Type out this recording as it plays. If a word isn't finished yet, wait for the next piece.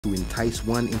to entice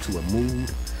one into a mood,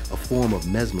 a form of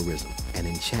mesmerism and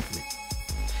enchantment.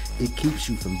 It keeps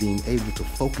you from being able to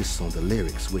focus on the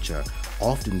lyrics, which are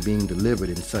often being delivered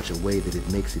in such a way that it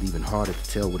makes it even harder to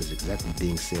tell what is exactly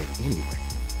being said anyway.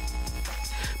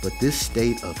 But this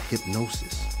state of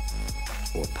hypnosis,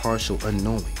 or partial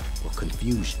unknowing, or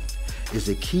confusion, is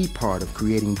a key part of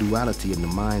creating duality in the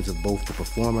minds of both the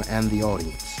performer and the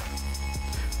audience.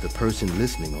 The person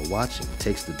listening or watching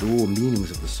takes the dual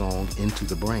meanings of the song into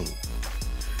the brain,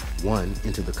 one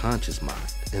into the conscious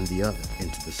mind and the other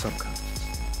into the subconscious.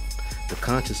 The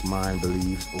conscious mind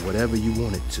believes whatever you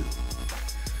want it to.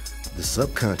 The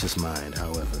subconscious mind,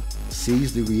 however,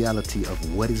 sees the reality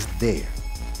of what is there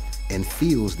and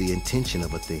feels the intention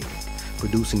of a thing,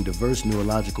 producing diverse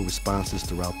neurological responses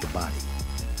throughout the body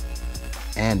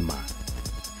and mind.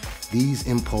 These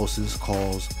impulses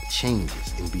cause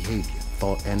changes in behavior,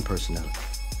 thought, and personality.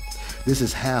 This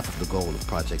is half of the goal of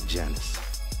Project Janus.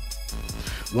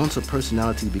 Once a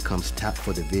personality becomes tapped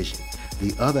for division,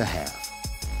 the other half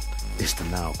is to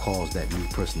now cause that new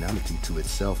personality to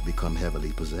itself become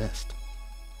heavily possessed.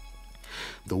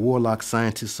 The warlock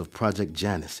scientists of Project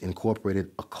Janus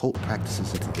incorporated occult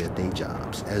practices into their day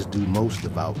jobs, as do most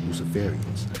devout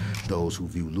Luciferians, those who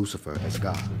view Lucifer as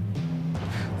God.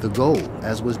 The goal,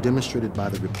 as was demonstrated by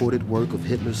the reported work of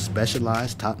Hitler's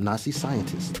specialized top Nazi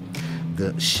scientists,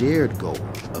 the shared goal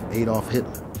of Adolf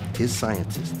Hitler, his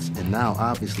scientists, and now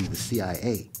obviously the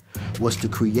CIA, was to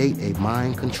create a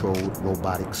mind-controlled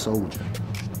robotic soldier.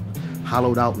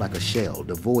 Hollowed out like a shell,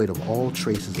 devoid of all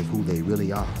traces of who they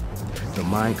really are, the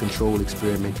mind-control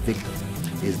experiment victim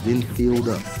is then filled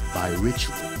up by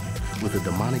ritual with a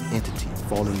demonic entity,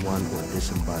 fallen one, or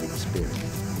disembodied spirit.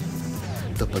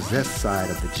 The possessed side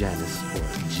of the Janus, or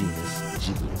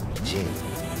genus, jinn,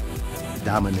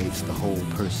 dominates the whole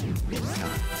person in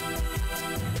time.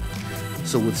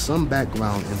 So with some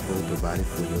background info provided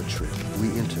for your trip,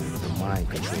 we enter the mind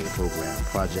control program,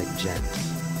 Project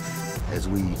Janus, as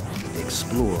we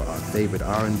explore our favorite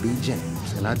R&B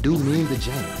jams, and I do mean the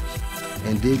jams,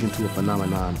 and dig into a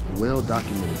phenomenon well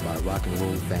documented by rock and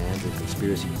roll fans and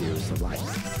conspiracy theorists alike,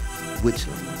 witch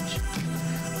language.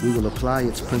 We will apply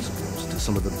its principles to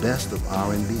some of the best of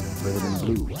R&B, rhythm and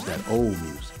blues, that old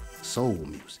music, soul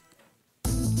music.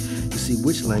 You see,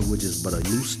 witch language is but a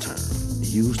loose term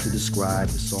used to describe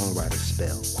the songwriter's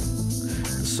spell.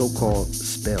 The so-called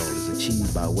spell is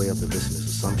achieved by way of the listener's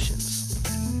assumptions.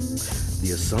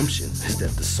 The assumption is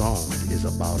that the song is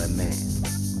about a man,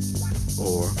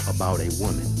 or about a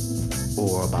woman,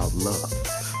 or about love.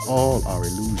 All are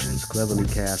illusions cleverly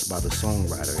cast by the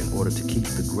songwriter in order to keep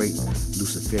the great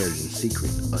Luciferian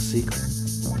secret a secret.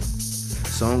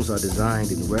 Songs are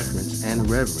designed in reference and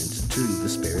reverence to the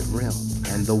spirit realm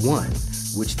and the one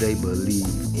which they believe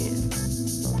in.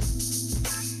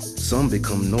 Some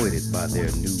become anointed by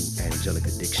their new angelic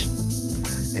addiction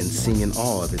and sing in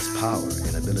awe of its power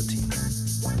and ability.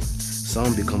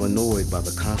 Some become annoyed by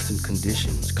the constant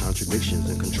conditions, contradictions,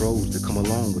 and controls that come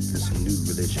along with this new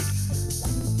religion,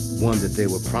 one that they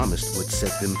were promised would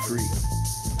set them free.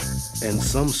 And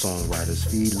some songwriters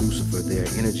feed Lucifer their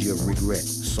energy of regret,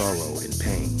 sorrow, and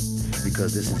pain,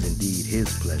 because this is indeed his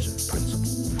pleasure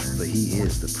principle, for he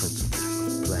is the principle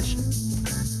of pleasure.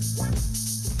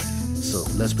 So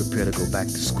let's prepare to go back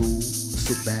to school.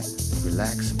 Sit back,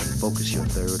 relax, and focus your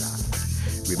third eye.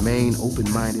 Remain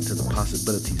open-minded to the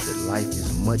possibilities that life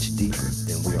is much deeper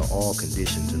than we are all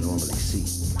conditioned to normally see.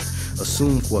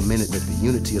 Assume for a minute that the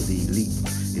unity of the elite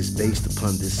is based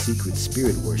upon this secret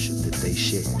spirit worship that they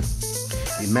share.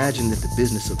 Imagine that the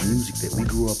business of music that we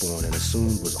grew up on and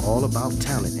assumed was all about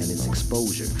talent and its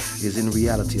exposure is in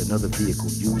reality another vehicle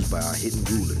used by our hidden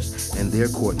rulers and their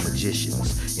court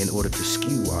magicians in order to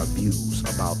skew our views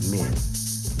about men,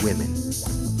 women,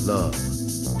 love,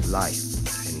 life,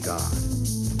 and God.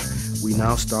 We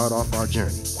now start off our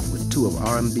journey with two of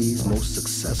R&B's most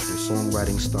successful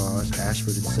songwriting stars,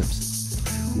 Ashford and Simpson,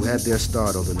 who had their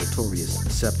start on the notorious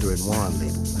Scepter and Wand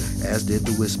label, as did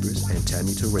the Whispers and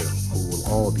Tammy Terrell, who will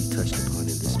all be touched upon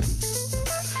in this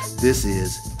piece. This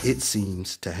is It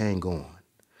Seems to Hang On,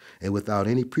 and without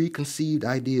any preconceived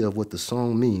idea of what the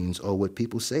song means or what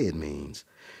people say it means,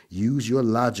 use your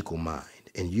logical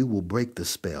mind and you will break the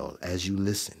spell as you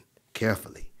listen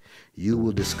carefully. You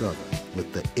will discover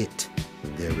what the it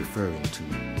they're referring to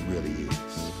really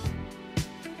is.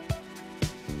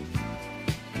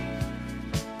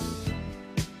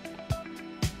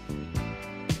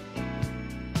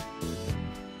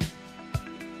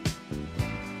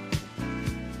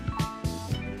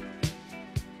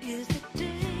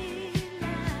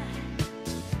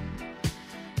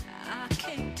 I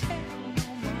can't tell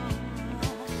no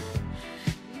more.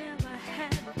 Never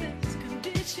had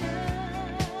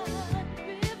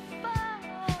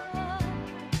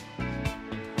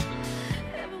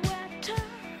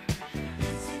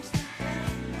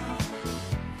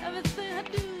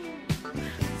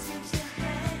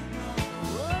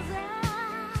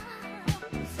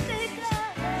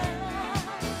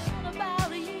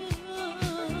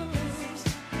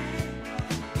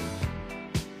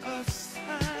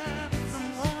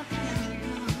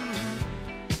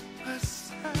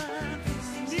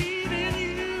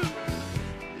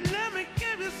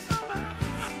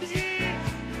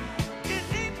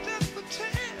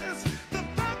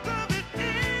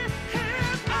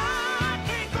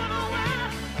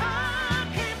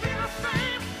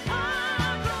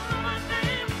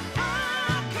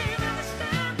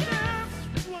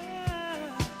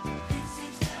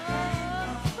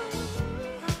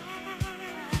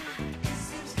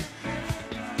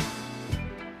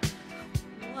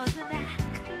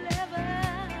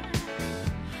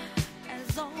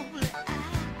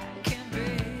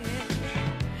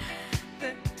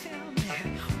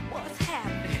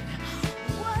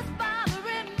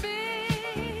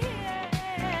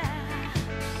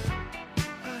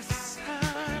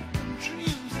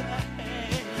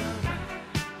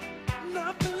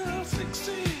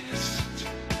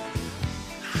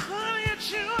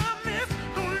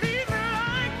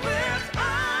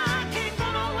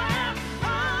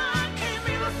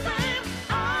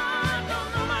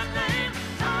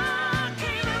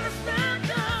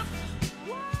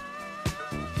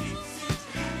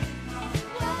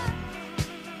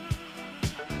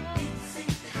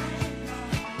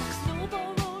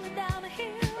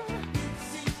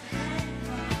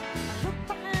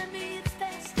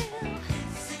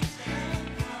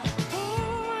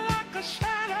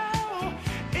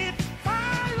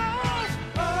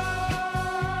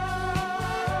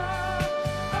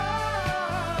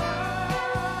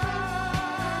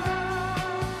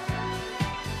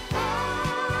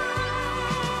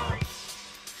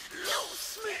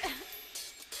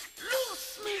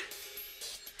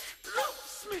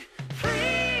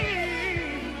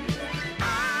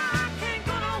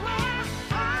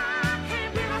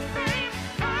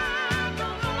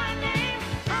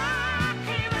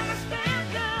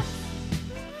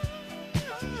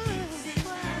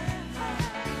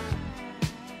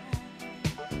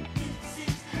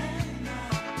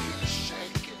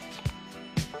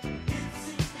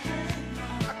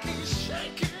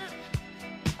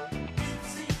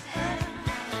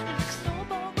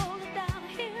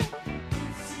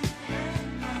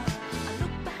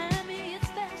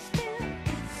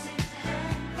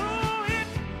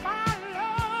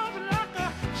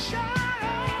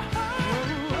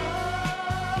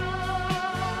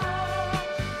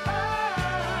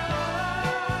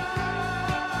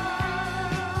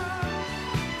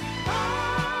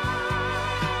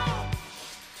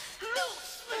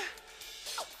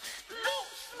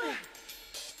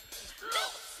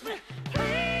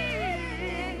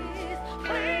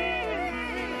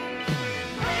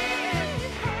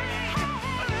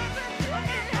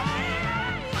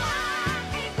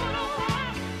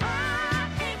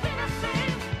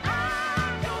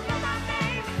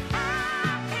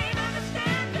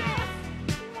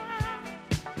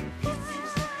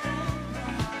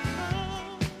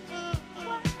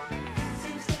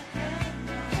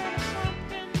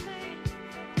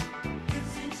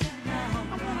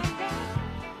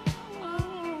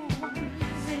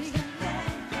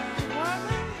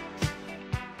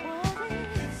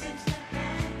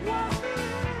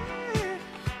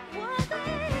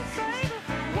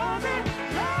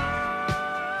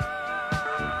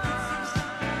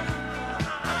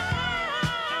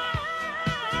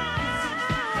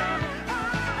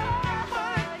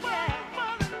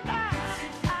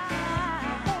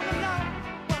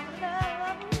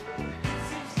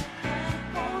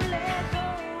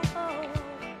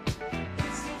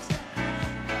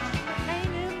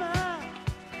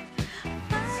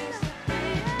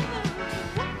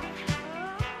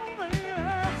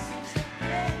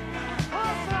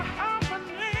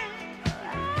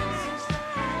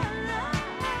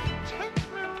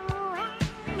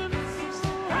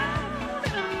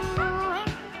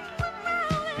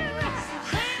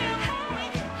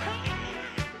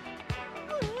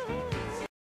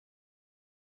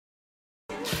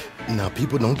Now,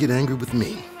 people, don't get angry with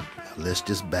me. Now, let's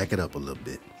just back it up a little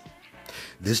bit.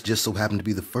 This just so happened to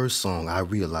be the first song I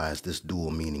realized this dual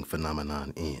meaning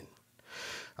phenomenon in.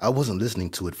 I wasn't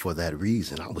listening to it for that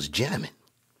reason. I was jamming.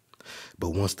 But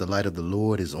once the light of the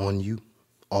Lord is on you,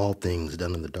 all things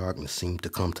done in the darkness seem to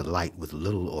come to light with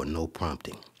little or no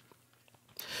prompting.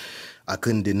 I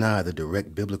couldn't deny the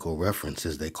direct biblical reference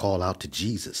as they call out to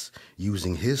Jesus,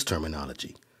 using his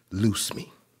terminology, loose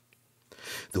me.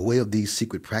 The way of these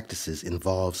secret practices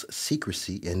involves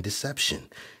secrecy and deception,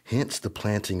 hence the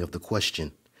planting of the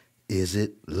question, is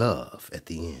it love at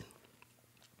the end?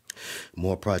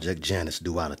 More Project Janus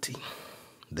duality.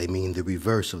 They mean the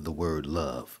reverse of the word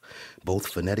love, both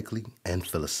phonetically and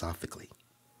philosophically.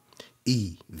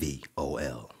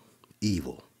 E-V-O-L,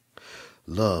 evil.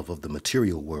 Love of the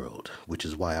material world, which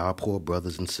is why our poor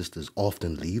brothers and sisters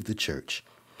often leave the church,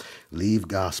 leave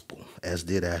gospel, as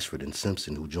did Ashford and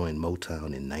Simpson, who joined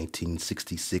Motown in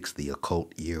 1966, the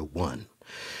occult year one,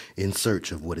 in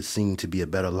search of what is seen to be a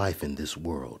better life in this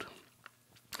world.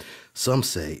 Some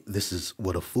say this is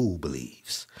what a fool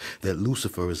believes, that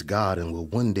Lucifer is God and will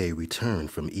one day return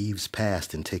from Eve's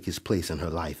past and take his place in her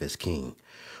life as king,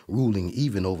 ruling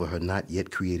even over her not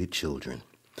yet created children.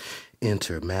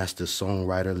 Enter master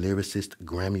songwriter, lyricist,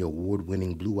 Grammy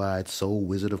award-winning blue-eyed soul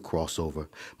wizard of crossover,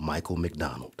 Michael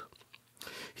McDonald.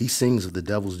 He sings of the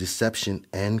devil's deception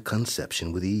and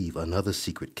conception with Eve, another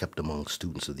secret kept among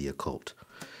students of the occult.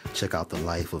 Check out the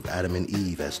life of Adam and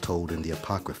Eve as told in the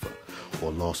Apocrypha,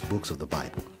 or Lost Books of the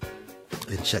Bible.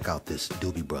 And check out this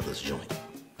Doobie Brothers joint.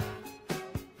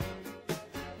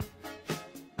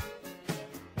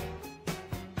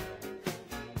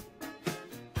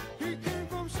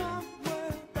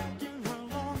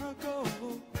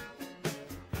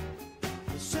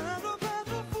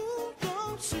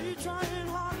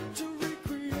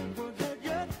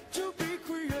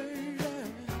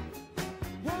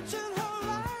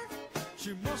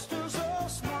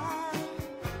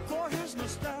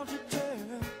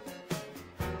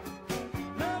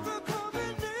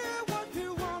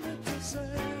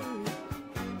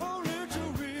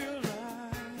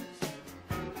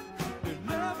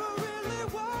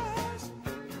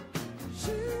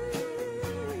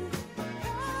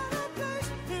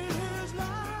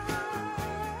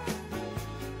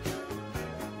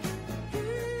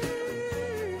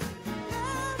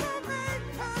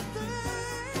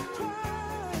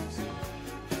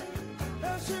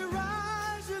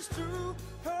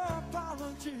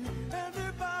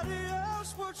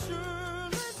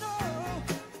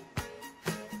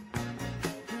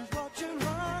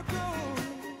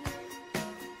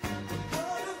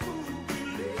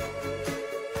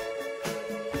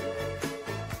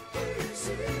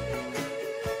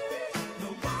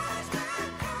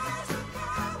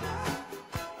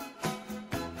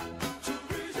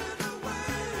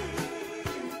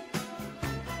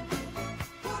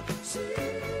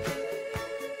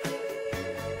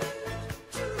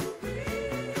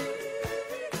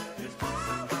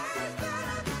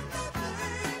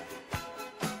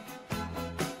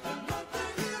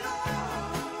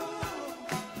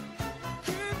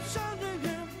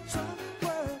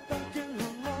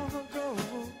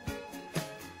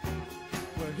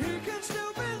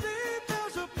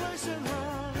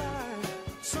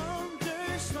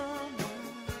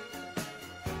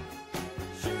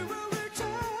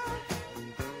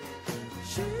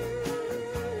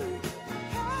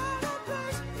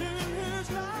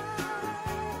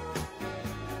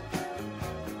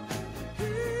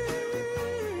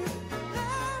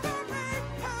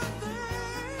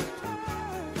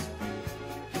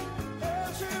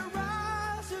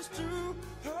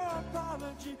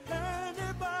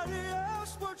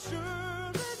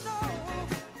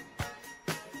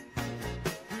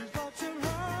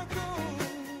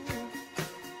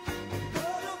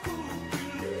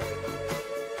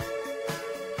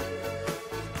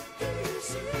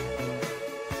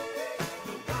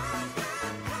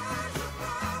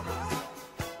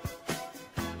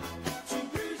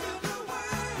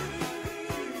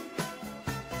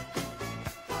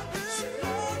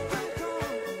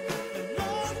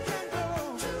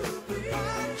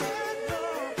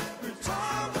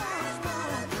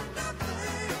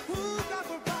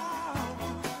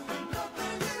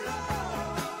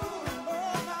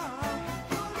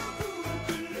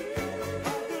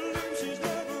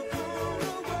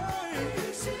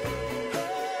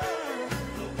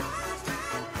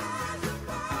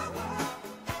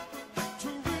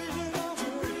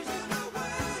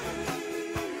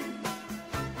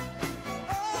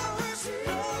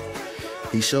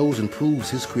 He shows and proves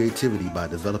his creativity by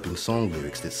developing song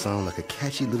lyrics that sound like a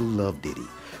catchy little love ditty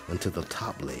until the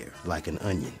top layer, like an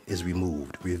onion, is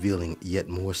removed, revealing yet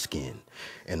more skin,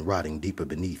 and rotting deeper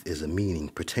beneath is a meaning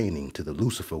pertaining to the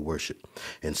Lucifer worship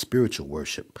and spiritual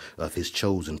worship of his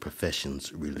chosen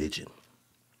profession's religion.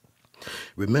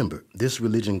 Remember, this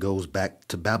religion goes back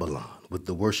to Babylon with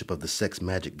the worship of the sex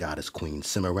magic goddess Queen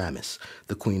Semiramis,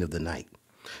 the Queen of the Night,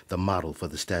 the model for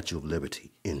the Statue of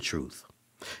Liberty, in truth.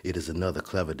 It is another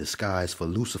clever disguise for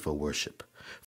Lucifer worship,